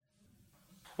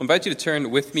I'll invite you to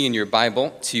turn with me in your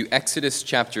Bible to Exodus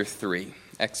chapter 3.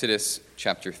 Exodus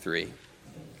chapter 3.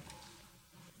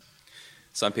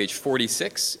 It's on page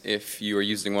 46 if you are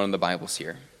using one of the Bibles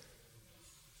here.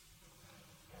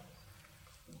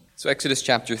 So Exodus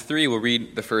chapter 3, we'll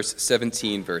read the first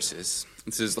 17 verses.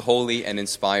 This is the holy and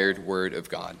inspired word of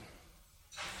God.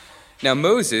 Now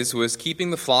Moses was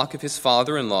keeping the flock of his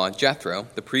father-in-law, Jethro,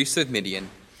 the priest of Midian,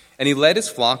 and he led his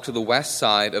flock to the west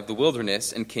side of the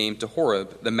wilderness and came to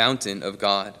Horeb, the mountain of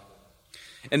God.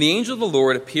 And the angel of the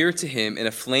Lord appeared to him in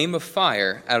a flame of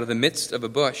fire out of the midst of a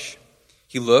bush.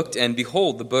 He looked, and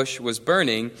behold, the bush was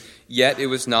burning, yet it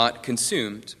was not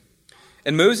consumed.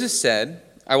 And Moses said,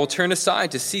 I will turn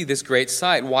aside to see this great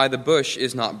sight, why the bush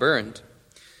is not burned.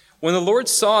 When the Lord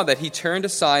saw that he turned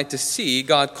aside to see,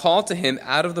 God called to him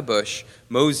out of the bush,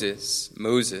 Moses,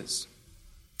 Moses.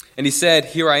 And he said,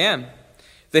 Here I am.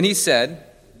 Then he said,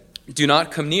 Do not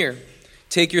come near.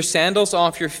 Take your sandals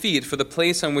off your feet, for the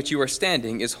place on which you are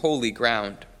standing is holy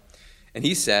ground. And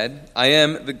he said, I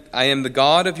am the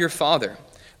God of your father,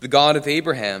 the God of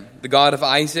Abraham, the God of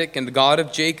Isaac, and the God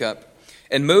of Jacob.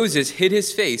 And Moses hid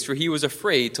his face, for he was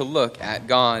afraid to look at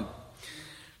God.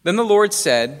 Then the Lord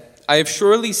said, I have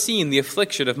surely seen the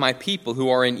affliction of my people who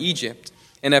are in Egypt,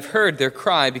 and have heard their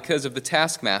cry because of the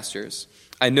taskmasters.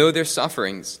 I know their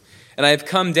sufferings. And I have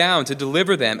come down to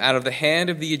deliver them out of the hand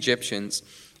of the Egyptians,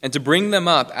 and to bring them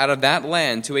up out of that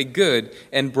land to a good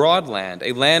and broad land,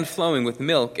 a land flowing with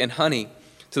milk and honey,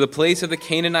 to the place of the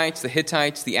Canaanites, the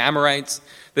Hittites, the Amorites,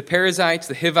 the Perizzites,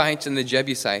 the Hivites, and the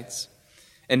Jebusites.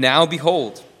 And now,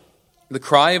 behold, the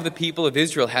cry of the people of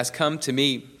Israel has come to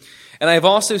me, and I have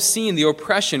also seen the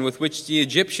oppression with which the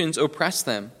Egyptians oppress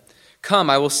them. Come,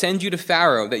 I will send you to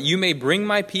Pharaoh, that you may bring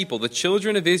my people, the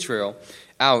children of Israel,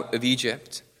 out of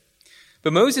Egypt.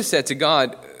 But Moses said to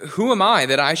God, Who am I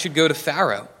that I should go to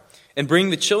Pharaoh and bring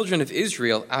the children of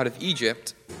Israel out of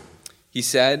Egypt? He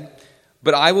said,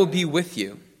 But I will be with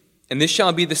you, and this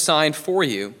shall be the sign for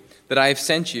you that I have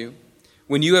sent you.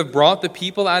 When you have brought the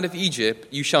people out of Egypt,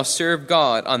 you shall serve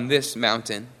God on this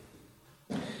mountain.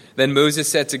 Then Moses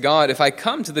said to God, If I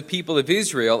come to the people of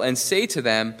Israel and say to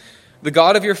them, The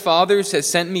God of your fathers has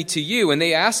sent me to you, and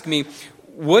they ask me,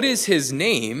 What is his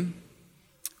name?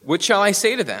 What shall I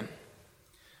say to them?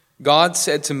 God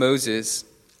said to Moses,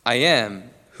 I am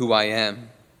who I am.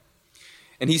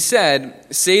 And he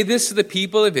said, Say this to the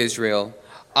people of Israel,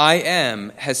 I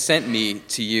am has sent me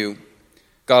to you.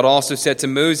 God also said to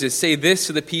Moses, Say this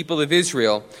to the people of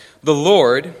Israel, The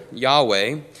Lord,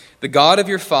 Yahweh, the God of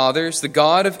your fathers, the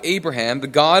God of Abraham, the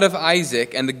God of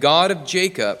Isaac, and the God of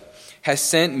Jacob, has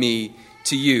sent me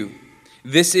to you.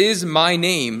 This is my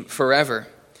name forever,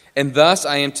 and thus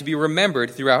I am to be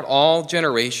remembered throughout all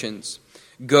generations.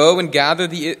 Go and gather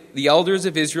the elders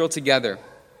of Israel together,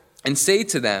 and say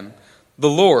to them, The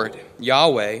Lord,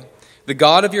 Yahweh, the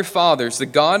God of your fathers, the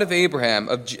God of Abraham,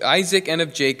 of Isaac, and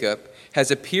of Jacob, has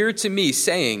appeared to me,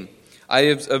 saying, I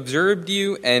have observed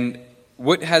you and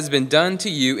what has been done to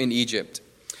you in Egypt.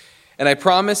 And I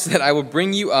promise that I will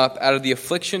bring you up out of the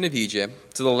affliction of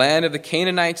Egypt to the land of the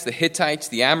Canaanites, the Hittites,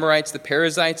 the Amorites, the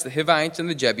Perizzites, the Hivites, and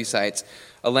the Jebusites,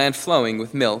 a land flowing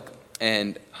with milk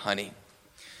and honey.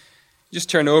 Just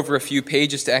turn over a few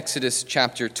pages to Exodus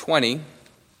chapter 20,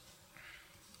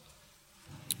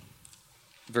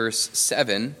 verse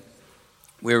 7,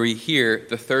 where we hear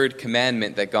the third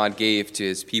commandment that God gave to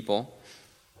his people.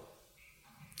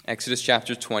 Exodus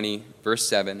chapter 20, verse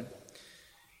 7.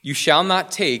 You shall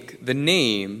not take the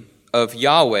name of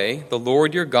Yahweh, the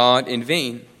Lord your God, in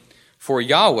vain, for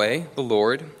Yahweh, the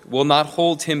Lord, will not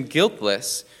hold him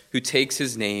guiltless who takes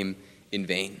his name in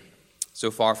vain. So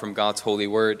far from God's holy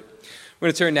word. We're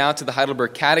going to turn now to the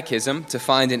Heidelberg Catechism to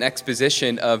find an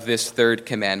exposition of this third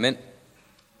commandment,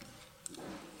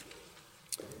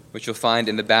 which you'll find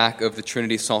in the back of the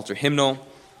Trinity Psalter hymnal,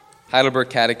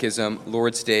 Heidelberg Catechism,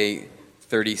 Lord's Day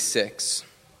 36,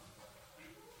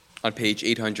 on page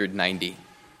 890.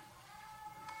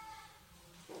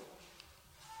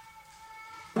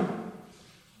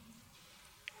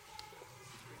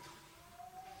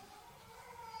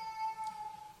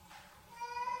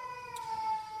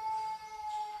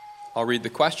 I'll read the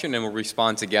question and we'll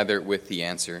respond together with the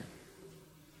answer.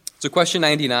 So question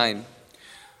 99.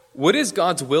 What is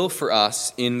God's will for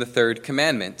us in the third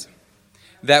commandment?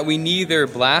 That we neither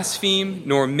blaspheme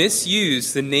nor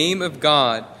misuse the name of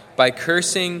God by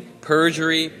cursing,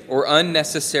 perjury, or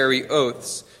unnecessary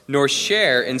oaths, nor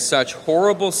share in such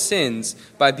horrible sins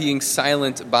by being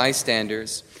silent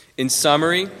bystanders. In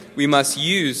summary, we must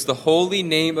use the holy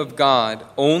name of God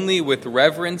only with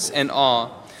reverence and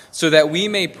awe, so that we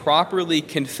may properly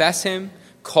confess him,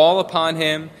 call upon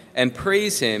him, and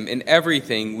praise him in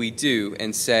everything we do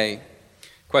and say.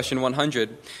 Question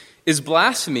 100. Is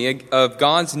blasphemy of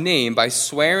God's name by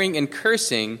swearing and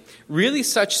cursing really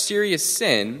such serious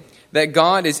sin that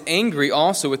God is angry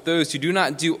also with those who do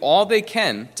not do all they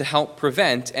can to help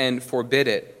prevent and forbid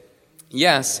it?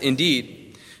 Yes,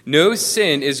 indeed. No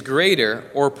sin is greater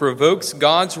or provokes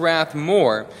God's wrath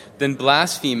more than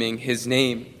blaspheming his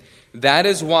name. That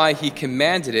is why he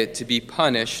commanded it to be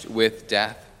punished with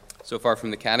death. So far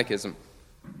from the Catechism.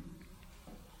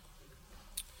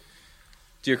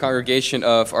 Dear congregation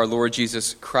of our Lord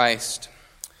Jesus Christ,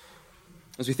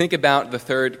 as we think about the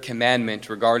third commandment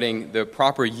regarding the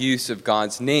proper use of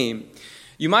God's name,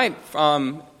 you might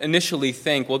initially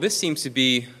think, well, this seems to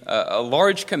be a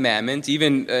large commandment,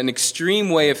 even an extreme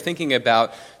way of thinking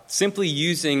about simply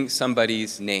using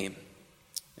somebody's name.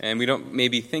 And we don't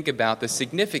maybe think about the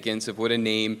significance of what a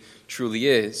name truly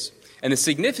is, and the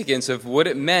significance of what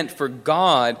it meant for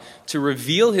God to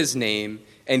reveal his name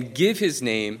and give his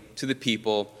name to the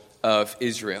people of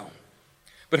Israel.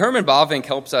 But Herman Bavinck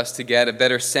helps us to get a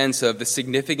better sense of the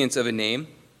significance of a name.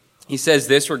 He says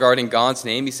this regarding God's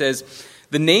name. He says,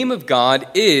 the name of God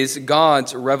is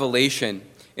God's revelation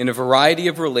in a variety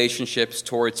of relationships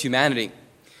towards humanity.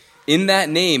 In that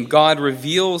name, God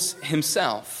reveals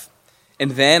himself.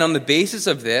 And then on the basis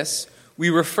of this, we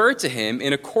refer to him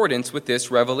in accordance with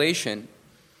this revelation.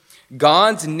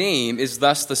 God's name is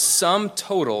thus the sum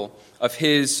total of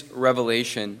his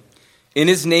revelation. In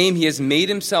his name, he has made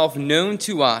himself known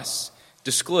to us,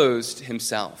 disclosed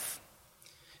himself.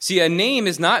 See, a name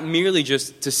is not merely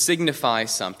just to signify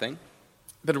something,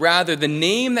 but rather the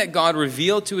name that God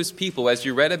revealed to his people, as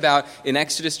you read about in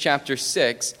Exodus chapter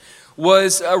 6,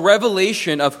 was a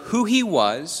revelation of who he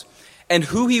was and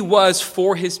who he was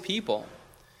for his people.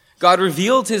 God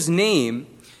revealed his name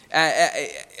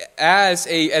as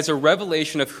a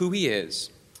revelation of who he is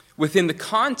within the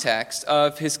context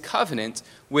of his covenant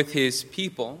with his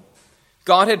people.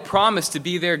 God had promised to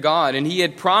be their God, and he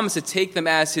had promised to take them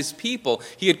as his people.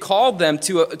 He had called them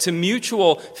to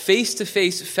mutual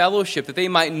face-to-face fellowship, that they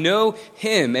might know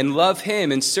him and love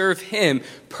him and serve him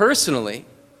personally.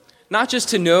 Not just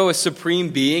to know a supreme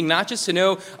being, not just to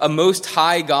know a most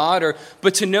high God,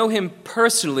 but to know him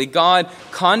personally. God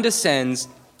condescends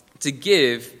to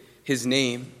give his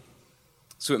name.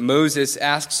 That's what Moses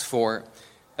asks for.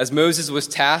 As Moses was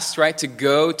tasked, right, to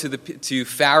go to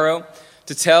Pharaoh,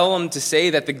 to tell him, to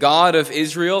say that the God of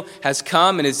Israel has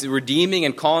come and is redeeming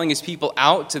and calling his people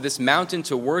out to this mountain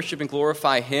to worship and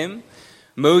glorify him,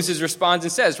 Moses responds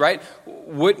and says, right,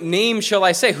 what name shall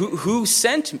I say? Who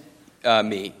sent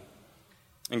me?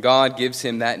 And God gives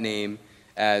him that name,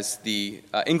 as the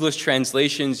English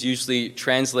translations usually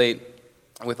translate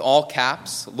with all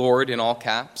caps, Lord in all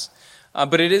caps.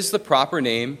 But it is the proper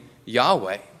name,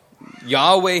 Yahweh.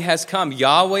 Yahweh has come.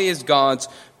 Yahweh is God's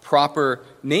proper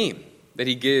name that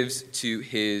he gives to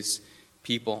his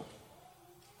people.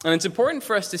 And it's important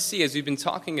for us to see, as we've been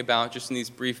talking about just in these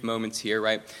brief moments here,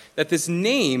 right, that this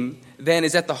name then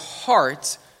is at the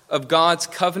heart of God's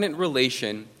covenant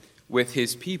relation with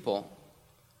his people.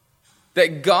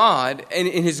 That God, in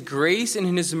his grace and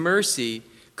in his mercy,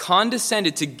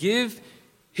 condescended to give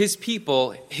his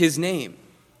people his name.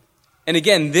 And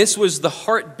again, this was the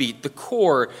heartbeat, the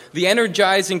core, the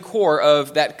energizing core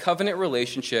of that covenant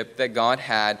relationship that God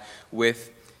had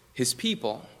with his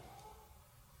people.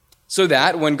 So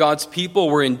that when God's people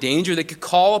were in danger, they could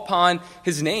call upon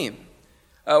his name.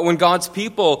 When God's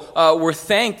people were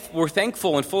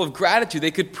thankful and full of gratitude,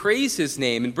 they could praise his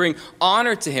name and bring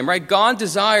honor to him, right? God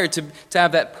desired to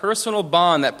have that personal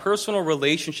bond, that personal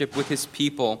relationship with his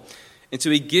people. And so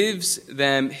he gives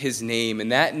them his name,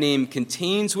 and that name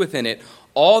contains within it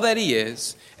all that he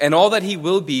is and all that he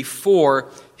will be for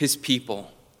his people.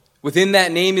 Within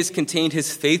that name is contained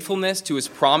his faithfulness to his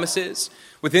promises.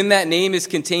 Within that name is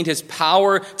contained his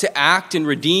power to act and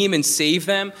redeem and save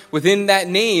them. Within that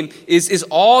name is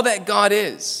all that God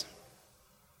is.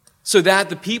 So that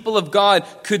the people of God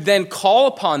could then call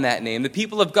upon that name. The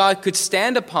people of God could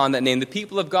stand upon that name. The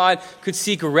people of God could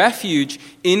seek refuge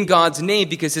in God's name,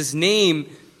 because his name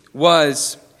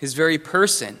was his very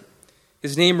person.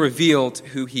 His name revealed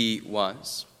who he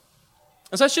was.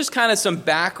 And so that's just kind of some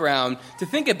background to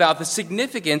think about the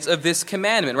significance of this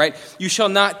commandment, right? You shall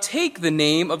not take the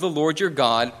name of the Lord your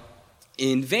God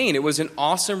in vain. It was an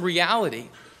awesome reality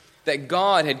that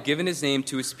God had given his name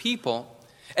to his people,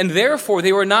 and therefore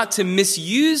they were not to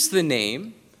misuse the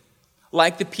name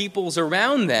like the peoples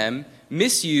around them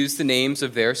misused the names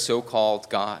of their so-called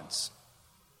gods.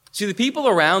 See, the people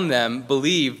around them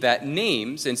believed that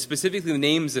names, and specifically the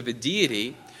names of a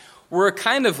deity, were a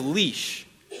kind of leash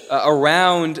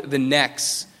around the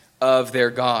necks of their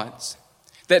gods.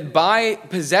 That by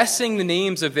possessing the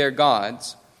names of their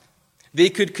gods, they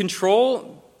could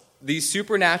control these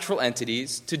supernatural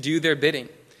entities to do their bidding.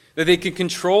 That they could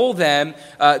control them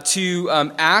to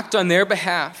act on their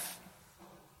behalf.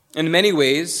 In many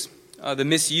ways, the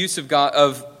misuse of God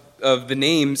of the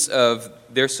names of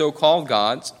their so-called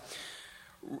gods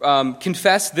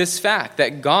confess this fact,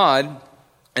 that God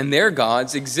and their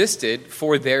gods existed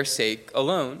for their sake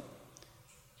alone.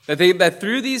 That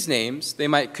through these names they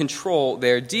might control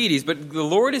their deities. But the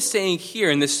Lord is saying here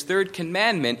in this third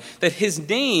commandment that his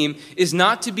name is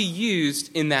not to be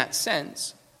used in that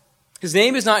sense. His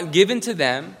name is not given to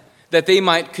them that they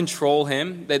might control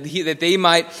him, that they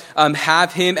might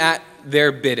have him at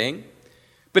their bidding.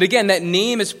 But again, that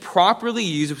name is properly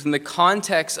used within the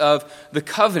context of the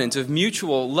covenant of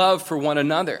mutual love for one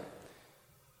another.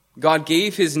 God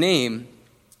gave his name.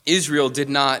 Israel did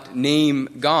not name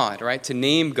God, right? To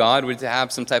name God would to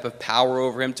have some type of power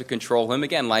over him, to control him,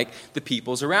 again, like the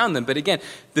peoples around them. But again,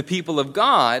 the people of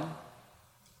God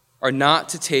are not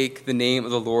to take the name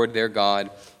of the Lord their God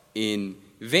in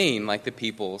vain, like the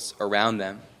peoples around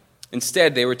them.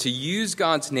 Instead, they were to use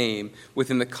God's name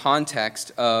within the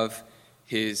context of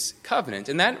his covenant.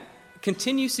 And that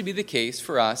continues to be the case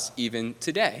for us even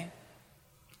today.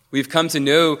 We've come to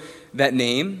know that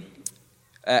name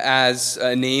as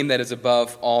a name that is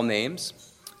above all names.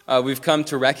 We've come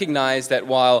to recognize that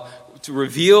while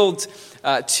revealed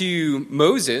to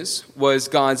Moses was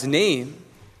God's name,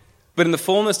 but in the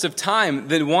fullness of time,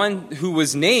 the one who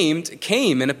was named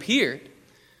came and appeared.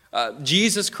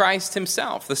 Jesus Christ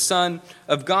himself, the Son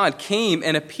of God, came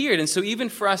and appeared. And so even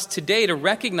for us today to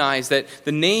recognize that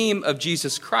the name of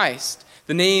Jesus Christ,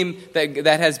 the name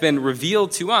that has been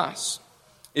revealed to us,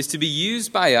 is to be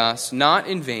used by us not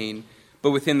in vain,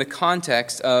 but within the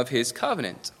context of his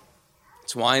covenant.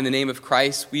 It's why in the name of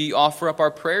Christ we offer up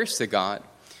our prayers to God.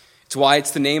 It's why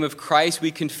it's the name of Christ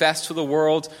we confess to the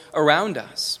world around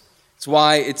us. It's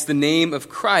why it's the name of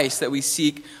Christ that we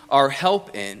seek our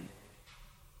help in.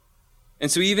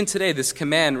 And so even today, this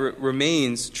command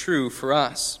remains true for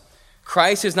us.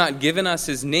 Christ has not given us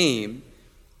his name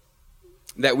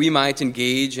that we might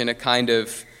engage in a kind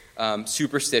of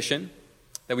superstition,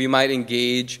 that we might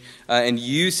engage and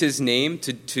use his name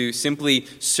to simply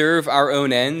serve our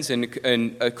own ends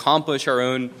and accomplish our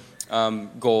own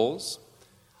goals.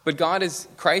 But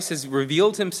Christ has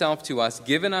revealed himself to us,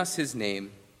 given us his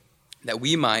name, that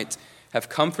we might have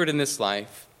comfort in this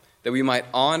life, that we might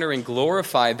honor and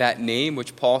glorify that name,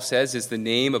 which Paul says is the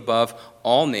name above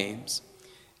all names,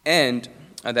 and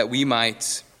that we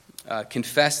might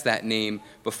confess that name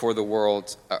before the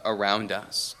world around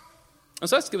us. And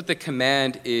so that's what the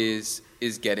command is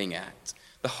getting at.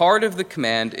 The heart of the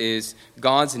command is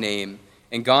God's name,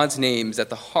 and God's name is at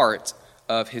the heart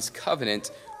of his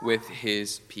covenant with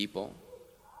his people.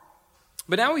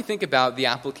 But now we think about the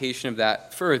application of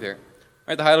that further.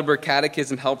 Right, the Heidelberg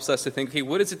Catechism helps us to think, okay,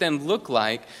 what does it then look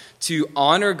like to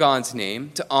honor God's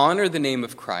name, to honor the name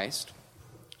of Christ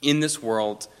in this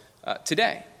world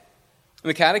today? And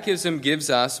the Catechism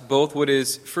gives us both what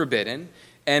is forbidden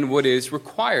and what is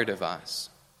required of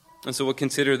us. And so we'll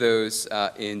consider those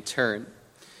in turn.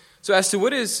 So as to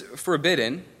what is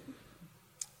forbidden,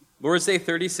 Lord's Day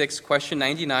 36, question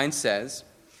 99 says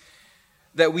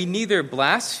that we neither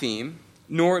blaspheme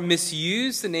nor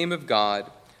misuse the name of God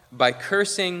by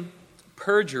cursing,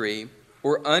 perjury,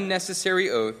 or unnecessary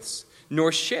oaths, nor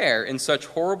share in such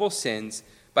horrible sins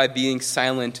by being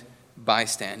silent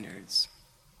bystanders.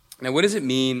 Now, what does it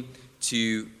mean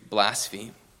to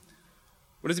blaspheme?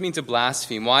 What does it mean to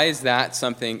blaspheme? Why is that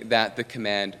something that the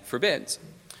command forbids?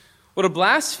 Well, to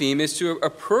blaspheme is to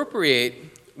appropriate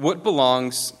what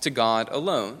belongs to God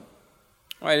alone.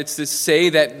 Right? It's to say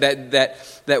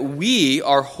that we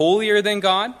are holier than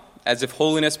God, as if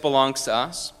holiness belongs to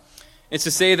us. It's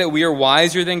to say that we are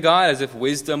wiser than God, as if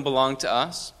wisdom belonged to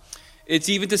us. It's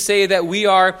even to say that we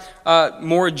are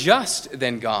more just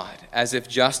than God, as if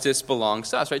justice belongs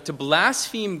to us. Right? To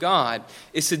blaspheme God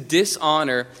is to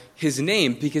dishonor his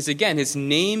name, because again, his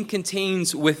name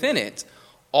contains within it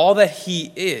all that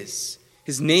he is.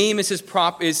 His name is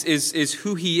is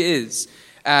who he is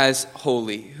as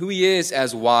holy, who he is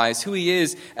as wise, who he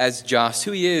is as just,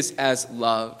 who he is as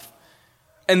love.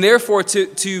 And therefore,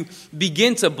 to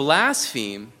begin to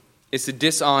blaspheme is to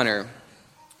dishonor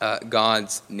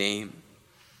God's name.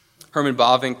 Herman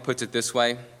Bavinck puts it this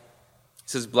way. He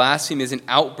says, blasphemy is an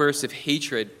outburst of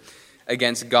hatred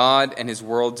against God and his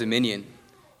world dominion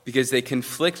because they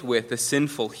conflict with the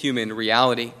sinful human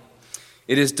reality.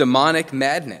 It is demonic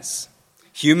madness.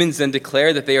 Humans then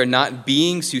declare that they are not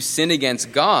beings who sin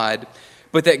against God,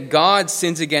 but that God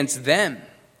sins against them.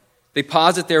 They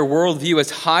posit their worldview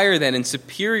as higher than and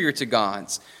superior to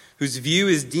God's, whose view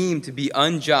is deemed to be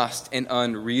unjust and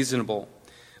unreasonable.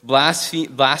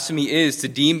 Blasphemy is to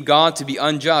deem God to be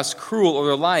unjust, cruel, or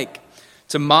the like,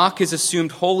 to mock his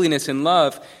assumed holiness and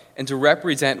love, and to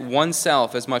represent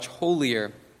oneself as much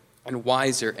holier and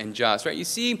wiser and just. Right? You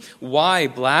see why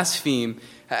blaspheme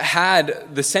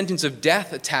had the sentence of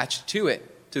death attached to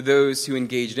it, to those who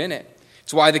engaged in it.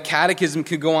 It's why the Catechism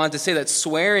could go on to say that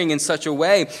swearing in such a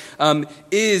way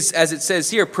is, as it says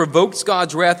here, provokes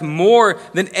God's wrath more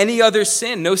than any other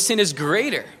sin. No sin is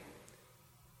greater,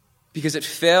 because it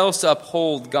fails to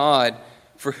uphold God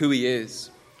for who he is.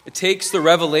 It takes the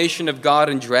revelation of God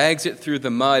and drags it through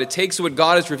the mud. It takes what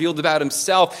God has revealed about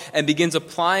himself and begins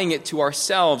applying it to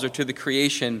ourselves or to the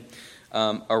creation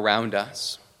around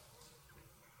us.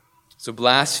 So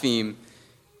blaspheme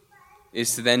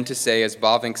is then to say, as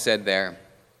Bavinck said there,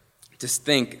 to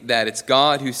think that it's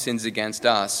God who sins against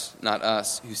us, not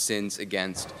us who sins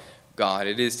against God.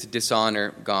 It is to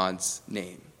dishonor God's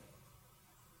name.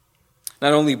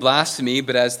 Not only blasphemy,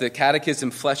 but as the Catechism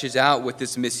fleshes out with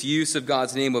this misuse of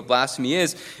God's name, what blasphemy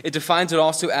is, it defines it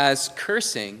also as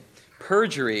cursing,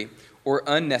 perjury, or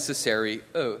unnecessary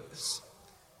oaths.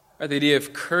 The idea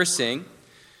of cursing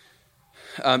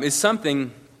is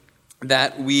something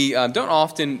that we don't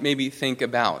often maybe think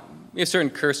about. We have certain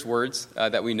curse words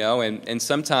that we know, and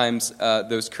sometimes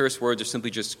those curse words are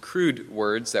simply just crude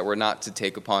words that we're not to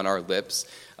take upon our lips,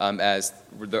 as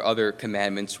the other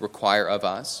commandments require of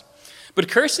us. But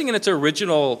cursing in its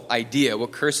original idea,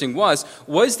 what cursing was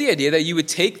the idea that you would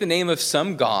take the name of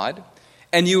some god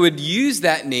and you would use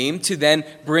that name to then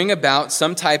bring about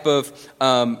some type of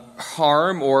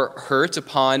harm or hurt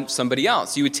upon somebody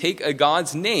else. You would take a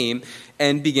god's name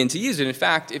and begin to use it. In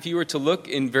fact, if you were to look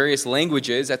in various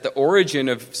languages at the origin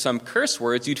of some curse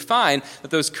words, you'd find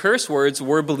that those curse words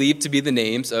were believed to be the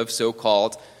names of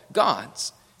so-called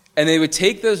gods. And they would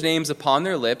take those names upon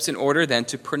their lips in order then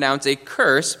to pronounce a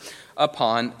curse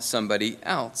upon somebody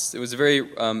else. It was a very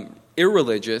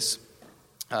irreligious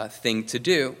thing to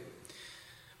do.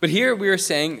 But here we are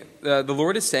saying, the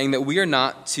Lord is saying that we are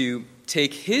not to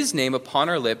take his name upon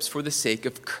our lips for the sake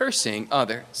of cursing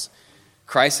others.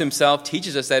 Christ himself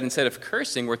teaches us that instead of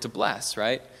cursing, we're to bless,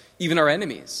 right? Even our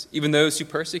enemies, even those who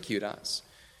persecute us.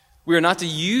 We are not to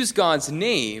use God's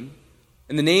name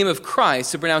in the name of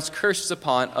Christ to pronounce curses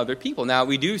upon other people. Now,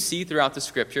 we do see throughout the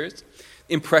scriptures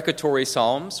imprecatory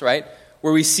psalms, right,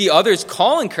 where we see others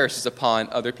calling curses upon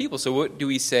other people. So what do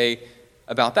we say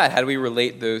about that? How do we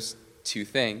relate those two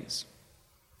things?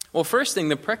 Well, first thing,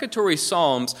 the precatory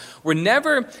psalms were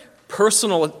never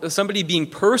personal, somebody being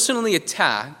personally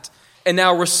attacked and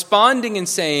now responding and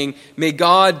saying, may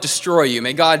God destroy you,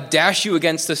 may God dash you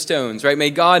against the stones, right? May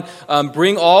God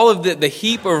bring all of the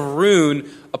heap of ruin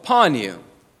upon you.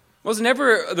 It was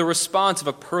never the response of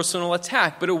a personal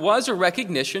attack, but it was a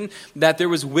recognition that there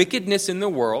was wickedness in the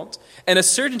world and a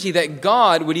certainty that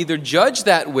God would either judge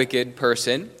that wicked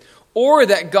person or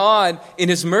that God, in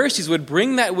his mercies, would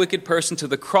bring that wicked person to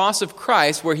the cross of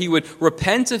Christ where he would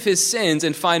repent of his sins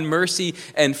and find mercy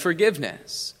and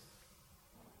forgiveness.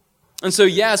 And so,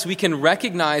 yes, we can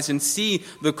recognize and see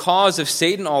the cause of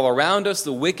Satan all around us,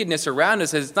 the wickedness around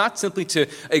us, and it's not simply to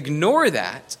ignore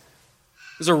that.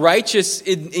 There's a righteous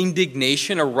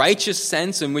indignation, a righteous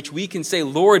sense in which we can say,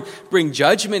 Lord, bring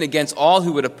judgment against all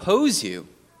who would oppose you.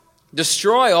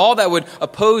 Destroy all that would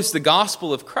oppose the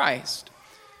gospel of Christ.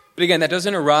 But again, that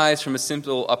doesn't arise from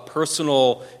a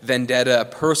personal vendetta, a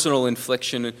personal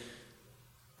infliction,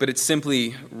 but it's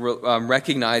simply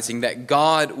recognizing that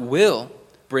God will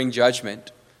bring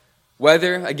judgment,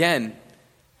 whether, again,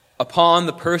 upon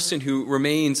the person who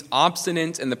remains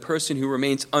obstinate and the person who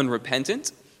remains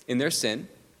unrepentant in their sin,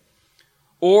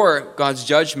 or God's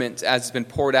judgment as has been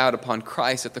poured out upon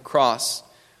Christ at the cross,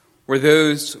 where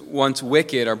those once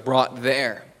wicked are brought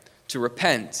there to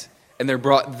repent, and they're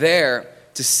brought there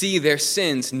to see their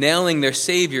sins, nailing their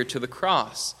Savior to the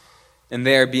cross, and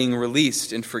there being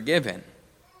released and forgiven.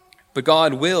 But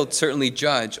God will certainly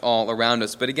judge all around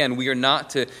us. But again, we are not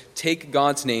to take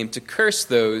God's name to curse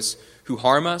those who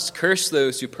harm us, curse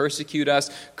those who persecute us,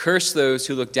 curse those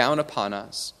who look down upon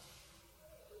us.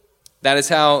 That is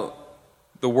how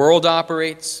the world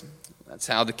operates. That's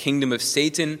how the kingdom of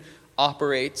Satan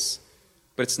operates.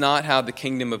 But it's not how the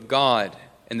kingdom of God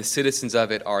and the citizens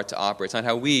of it are to operate. It's not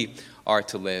how we are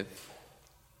to live.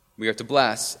 We are to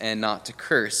bless and not to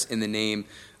curse in the name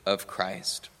of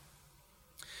Christ.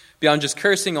 Beyond just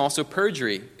cursing, also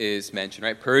perjury is mentioned,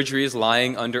 right? Perjury is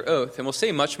lying under oath. And we'll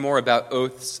say much more about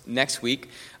oaths next week.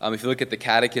 If you look at the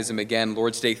Catechism again,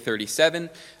 Lord's Day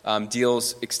 37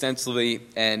 deals extensively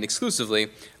and exclusively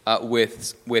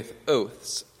with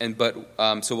oaths.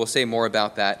 So we'll say more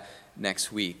about that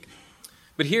next week.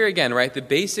 But here again, right, the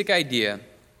basic idea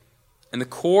and the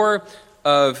core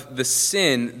of the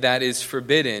sin that is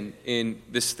forbidden in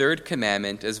this third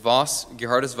commandment, as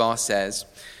Geerhardus Vos says,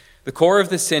 the core of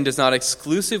the sin does not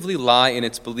exclusively lie in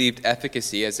its believed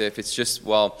efficacy, as if it's just,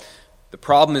 the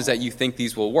problem is that you think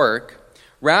these will work.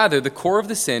 Rather, the core of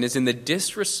the sin is in the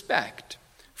disrespect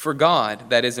for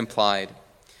God that is implied.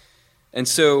 And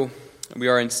so we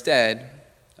are instead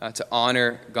to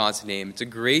honor God's name. It's a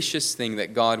gracious thing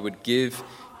that God would give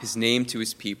his name to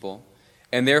his people.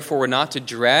 And therefore, we're not to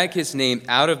drag his name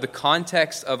out of the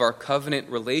context of our covenant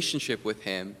relationship with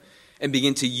him and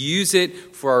begin to use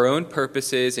it for our own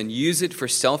purposes and use it for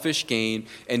selfish gain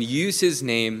and use his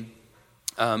name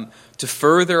to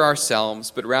further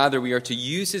ourselves, but rather we are to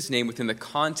use his name within the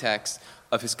context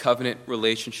of his covenant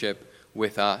relationship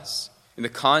with us, in the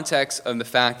context of the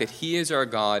fact that he is our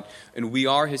God and we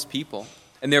are his people.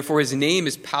 And therefore his name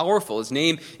is powerful, his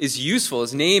name is useful,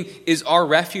 his name is our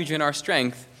refuge and our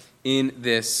strength in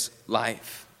this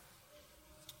life.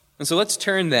 And so let's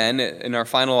turn then, in our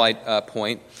final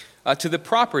point, to the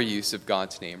proper use of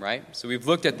God's name, right? So we've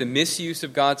looked at the misuse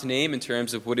of God's name in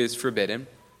terms of what is forbidden.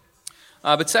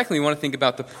 But secondly, we want to think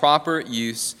about the proper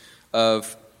use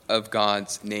of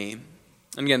God's name.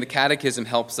 And again, the Catechism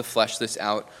helps to flesh this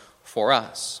out for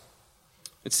us.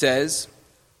 It says,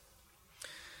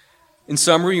 in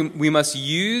summary, we must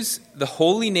use the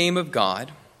holy name of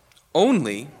God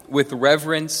only with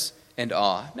reverence and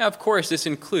awe. Now, of course, this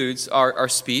includes our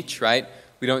speech, right?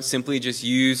 We don't simply just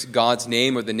use God's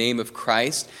name or the name of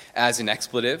Christ as an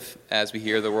expletive, as we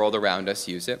hear the world around us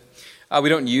use it. We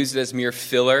don't use it as mere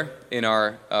filler in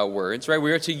our words, right?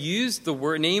 We are to use the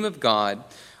name of God,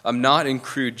 not in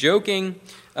crude joking,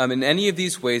 in any of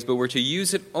these ways, but we're to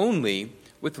use it only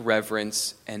with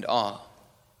reverence and awe.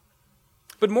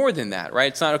 But more than that,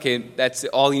 right? It's not, okay, that's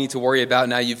all you need to worry about,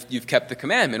 now you've kept the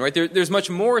commandment, right? There's much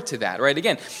more to that, right?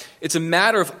 Again, it's a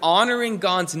matter of honoring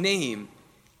God's name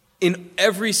in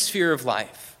every sphere of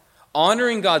life.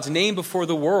 Honoring God's name before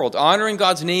the world, honoring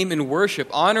God's name in worship,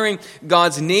 honoring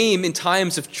God's name in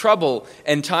times of trouble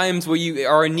and times where you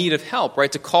are in need of help,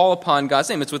 right? To call upon God's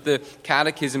name. It's what the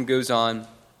Catechism goes on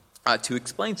to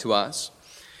explain to us.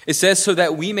 It says, so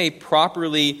that we may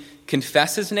properly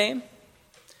confess his name,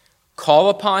 call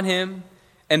upon him,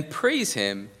 and praise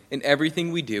him in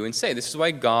everything we do and say. This is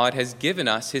why God has given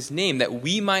us his name, that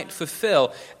we might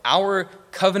fulfill our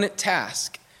covenant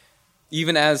task,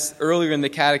 even as earlier in the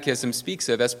Catechism speaks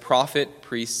of as prophet,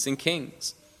 priests, and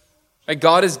kings. Right?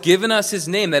 God has given us his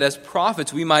name that as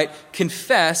prophets we might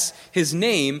confess his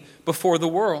name before the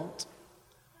world.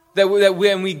 That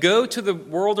when we go to the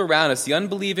world around us, the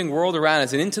unbelieving world around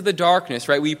us, and into the darkness,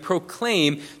 right, we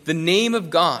proclaim the name of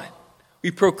God. We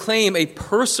proclaim a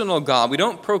personal God. We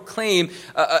don't proclaim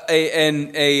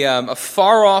a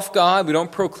far-off God. We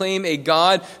don't proclaim a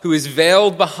God who is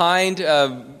veiled behind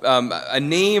a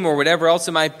name or whatever else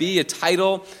it might be, a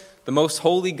title, the most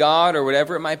holy God or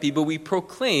whatever it might be. But we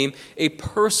proclaim a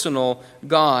personal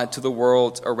God to the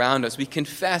world around us. We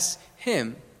confess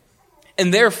him.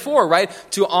 And therefore, right,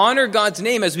 to honor God's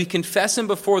name as we confess him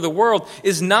before the world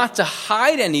is not to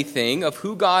hide anything of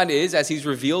who God is as he's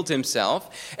revealed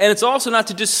himself. And it's also not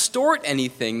to distort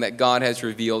anything that God has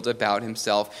revealed about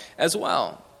himself as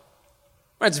well.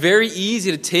 Right, it's very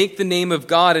easy to take the name of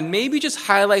God and maybe just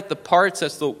highlight the parts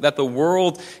that the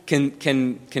world can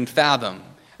fathom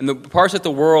and the parts that the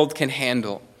world can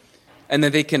handle and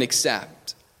that they can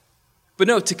accept. But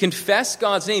no, to confess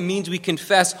God's name means we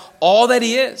confess all that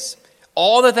he is.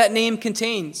 All that name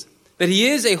contains, that he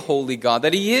is a holy God,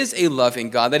 that he is a loving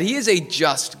God, that he is a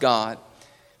just God,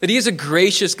 that he is a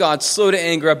gracious God, slow to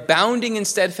anger, abounding in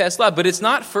steadfast love. But it's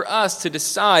not for us to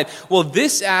decide, well,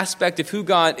 this aspect of who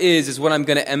God is what I'm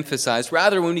going to emphasize.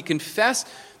 Rather, when we confess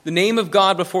the name of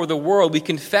God before the world, we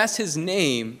confess his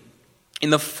name in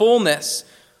the fullness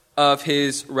of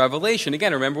his revelation.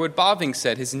 Again, remember what Bavinck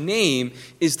said, his name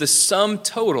is the sum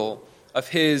total of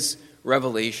his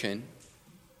revelation.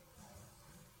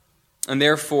 And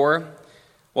therefore,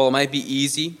 while it might be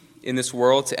easy in this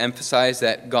world to emphasize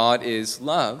that God is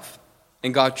love,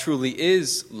 and God truly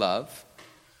is love,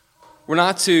 we're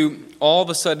not to all of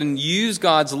a sudden use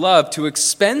God's love to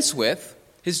expense with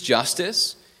his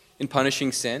justice in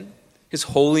punishing sin, his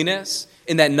holiness,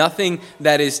 in that nothing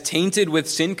that is tainted with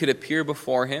sin could appear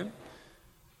before him.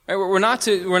 Right? We're not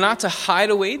to hide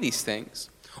away these things.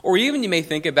 Or even you may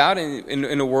think about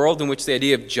in a world in which the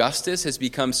idea of justice has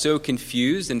become so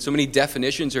confused and so many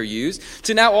definitions are used,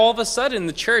 to now all of a sudden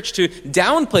the church to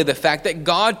downplay the fact that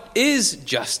God is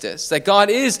justice, that God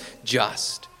is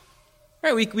just.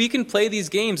 Right? We can play these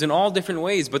games in all different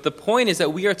ways, but the point is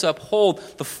that we are to uphold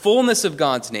the fullness of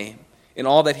God's name in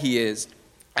all that he is,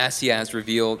 as he has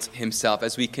revealed himself,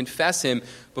 as we confess him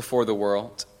before the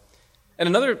world. And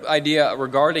another idea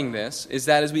regarding this is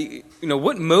that as we,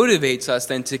 what motivates us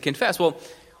then to confess? Well,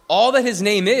 all that his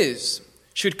name is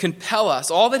should compel us.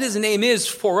 All that his name is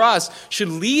for us should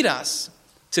lead us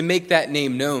to make that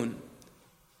name known.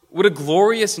 What a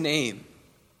glorious name.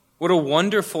 What a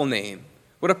wonderful name.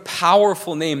 What a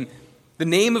powerful name. The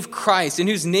name of Christ, in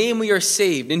whose name we are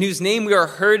saved, in whose name we are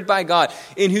heard by God,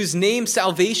 in whose name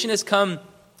salvation has come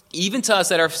even to us,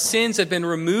 that our sins have been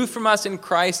removed from us in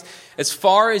Christ as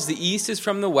far as the east is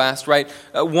from the west, right?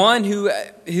 One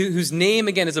whose name,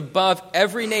 again, is above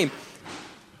every name.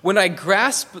 When I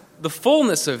grasp the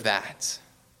fullness of that,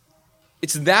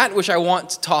 it's that which I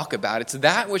want to talk about. It's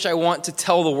that which I want to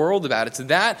tell the world about. It's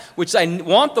that which I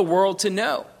want the world to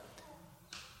know.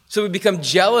 So we become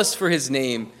jealous for his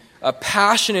name,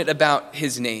 passionate about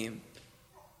his name.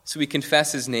 So we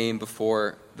confess his name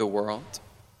before the world.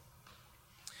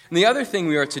 And the other thing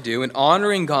we are to do in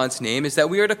honoring God's name is that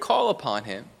we are to call upon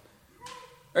him.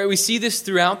 Right, we see this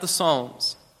throughout the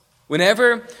Psalms.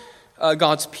 Whenever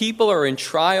God's people are in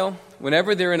trial,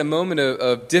 whenever they're in a moment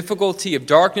of difficulty, of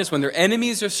darkness, when their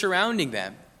enemies are surrounding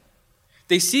them,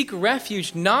 they seek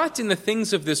refuge not in the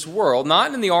things of this world,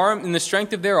 not in the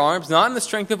strength of their arms, not in the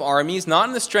strength of armies, not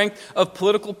in the strength of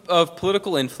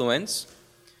political influence,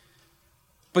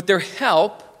 but their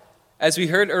help, as we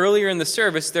heard earlier in the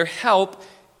service, their help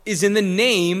is in the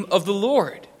name of the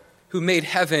Lord, who made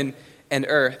heaven and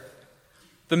earth.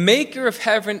 The maker of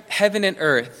heaven and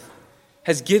earth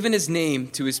has given his name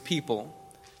to his people,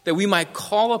 that we might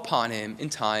call upon him in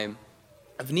time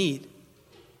of need.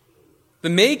 The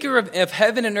maker of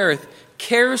heaven and earth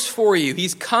cares for you.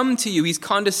 He's come to you. He's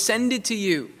condescended to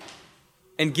you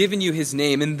and given you his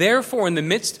name. And therefore, in the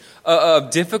midst of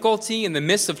difficulty, in the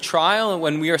midst of trial, and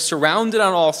when we are surrounded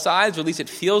on all sides, or at least it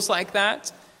feels like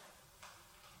that,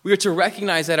 we are to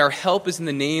recognize that our help is in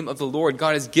the name of the Lord.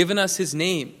 God has given us his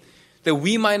name, that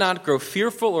we might not grow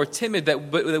fearful or timid,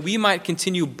 but that we might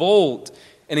continue bold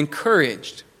and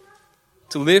encouraged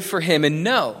to live for him and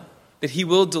know that he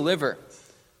will deliver,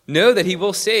 know that he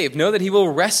will save, know that he will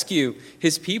rescue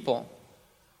his people.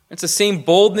 It's the same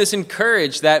boldness and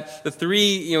courage that the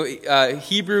three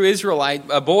Hebrew Israelite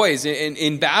boys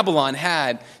in Babylon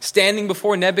had standing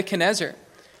before Nebuchadnezzar.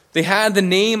 They had the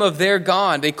name of their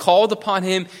God. They called upon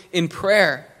him in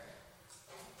prayer.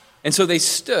 And so they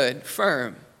stood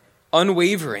firm,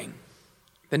 unwavering.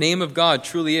 The name of God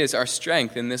truly is our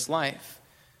strength in this life.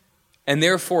 And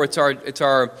therefore, it's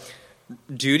our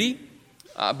duty,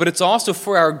 but it's also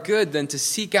for our good then to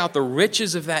seek out the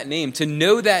riches of that name, to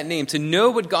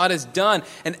know what God has done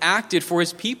and acted for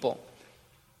his people.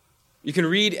 You can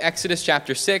read Exodus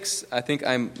chapter 6. I think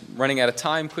I'm running out of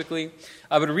time quickly.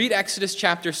 But read Exodus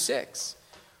chapter 6,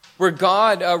 where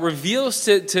God reveals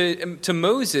to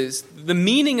Moses the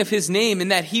meaning of his name, in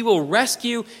that he will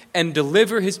rescue and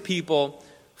deliver his people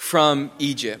from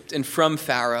Egypt and from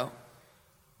Pharaoh.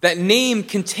 That name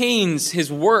contains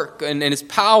his work and his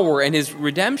power and his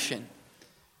redemption.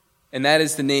 And that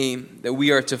is the name that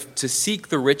we are to seek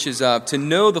the riches of, to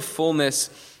know the fullness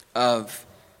of,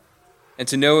 and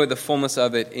to know the fullness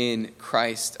of it in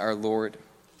Christ our Lord.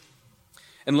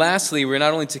 And lastly, we are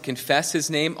not only to confess his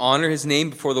name, honor his name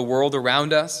before the world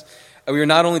around us, we are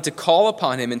not only to call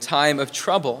upon him in time of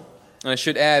trouble, and I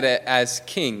should add, as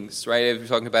kings, right? We're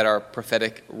talking about our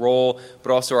prophetic role,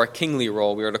 but also our kingly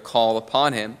role. We are to call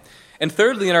upon him. And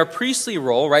thirdly, in our priestly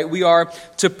role, right, we are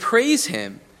to praise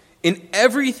him in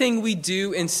everything we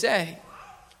do and say.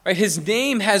 Right? His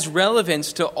name has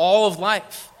relevance to all of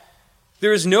life.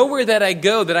 There is nowhere that I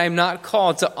go that I am not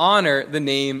called to honor the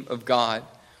name of God.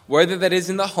 Whether that is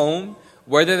in the home,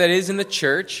 whether that is in the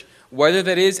church, whether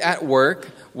that is at work,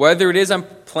 whether it is I'm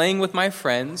playing with my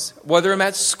friends, whether I'm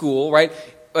at school, right?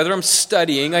 Whether I'm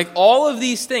studying, like all of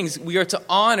these things, we are to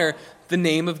honor the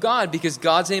name of God, because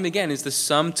God's name, again, is the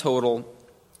sum total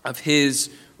of his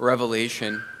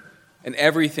revelation. And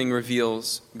everything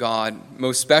reveals God,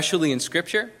 most especially in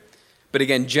Scripture, but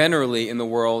again, generally in the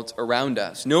world around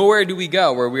us. Nowhere do we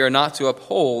go where we are not to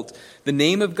uphold the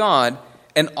name of God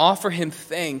and offer him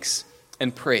thanks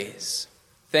and praise.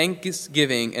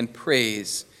 Thanksgiving and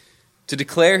praise. To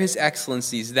declare his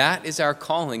excellencies, that is our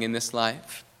calling in this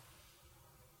life.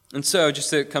 And so, just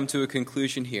to come to a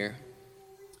conclusion here,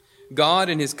 God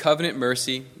in his covenant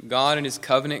mercy, God in his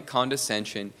covenant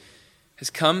condescension, has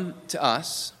come to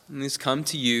us, and he's come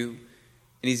to you,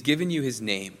 and he's given you his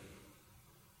name.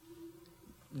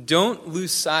 Don't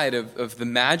lose sight of the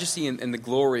majesty and the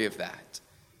glory of that.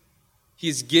 He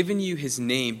has given you his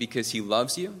name because he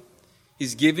loves you.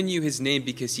 He's given you his name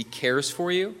because he cares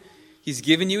for you. He's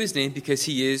given you his name because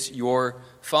he is your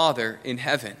Father in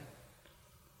heaven.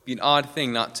 It'd be an odd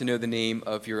thing not to know the name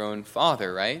of your own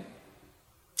Father, right?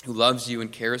 Who loves you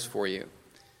and cares for you.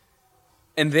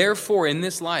 And therefore, in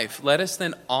this life, let us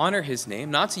then honor his name,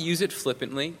 not to use it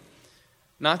flippantly,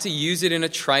 not to use it in a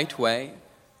trite way,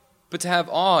 but to have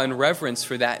awe and reverence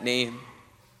for that name.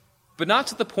 But not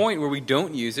to the point where we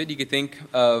don't use it. You could think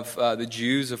of the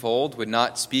Jews of old would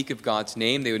not speak of God's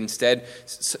name. They would instead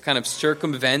kind of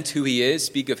circumvent who he is,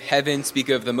 speak of heaven, speak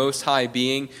of the Most High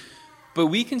Being. But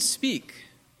we can speak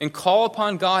and call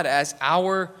upon God as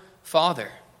our Father.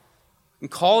 We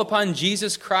can call upon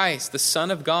Jesus Christ, the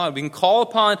Son of God. We can call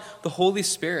upon the Holy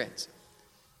Spirit.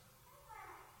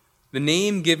 The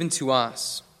name given to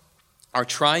us, our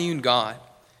triune God.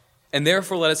 And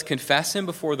therefore let us confess him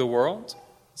before the world.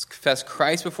 Let's confess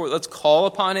Christ before. Let's call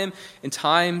upon him in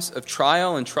times of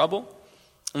trial and trouble.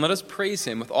 And let us praise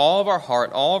him with all of our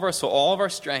heart, all of our soul, all of our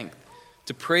strength,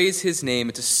 to praise his name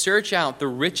and to search out the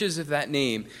riches of that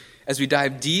name as we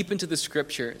dive deep into the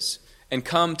Scriptures and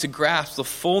come to grasp the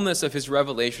fullness of his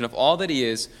revelation of all that he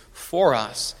is for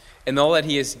us and all that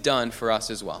he has done for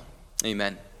us as well.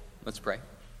 Amen. Let's pray.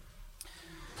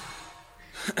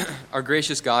 Our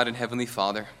gracious God and Heavenly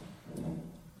Father,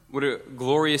 what a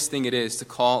glorious thing it is to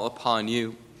call upon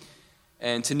you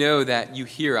and to know that you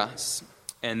hear us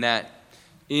and that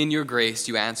in your grace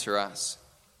you answer us.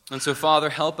 And so, Father,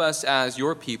 help us as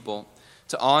your people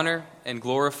to honor and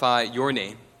glorify your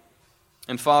name.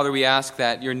 And Father, we ask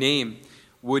that your name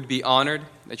would be honored,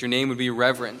 that your name would be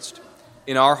reverenced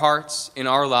in our hearts, in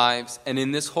our lives, and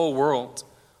in this whole world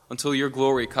until your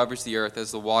glory covers the earth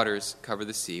as the waters cover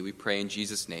the sea. We pray in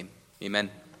Jesus' name. Amen.